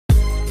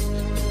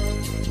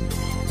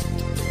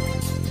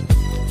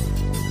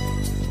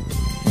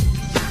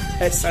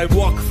As I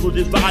walk through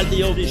the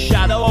valley of the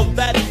shadow of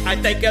death, I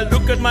take a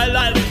look at my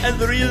life and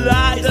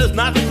realize there's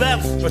nothing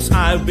left. Cause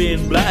I've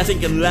been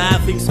blasting and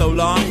laughing so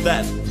long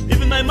that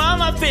even my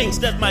mama thinks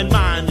that my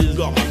mind is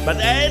gone. But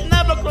I ain't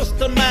never crossed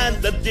a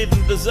man that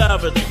didn't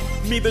deserve it.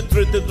 Me be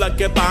treated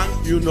like a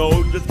punk, you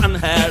know that's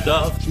unheard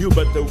of. You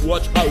better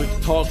watch how you're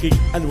talking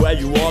and where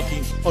you're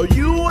walking, or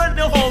you and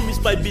the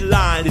homies might be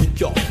lying in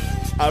chalk.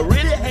 I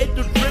really hate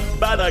to trip,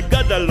 but I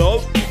gotta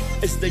love.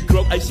 As they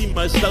croak, I see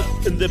myself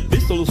in the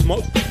pistol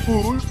smoke.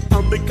 Fool,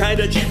 I'm the kind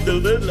of G the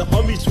little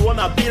homies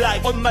wanna be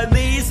like. On my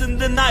knees in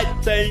the night,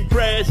 saying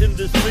prayers in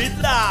the street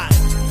light.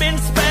 Been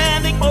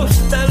spending most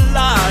their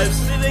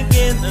lives living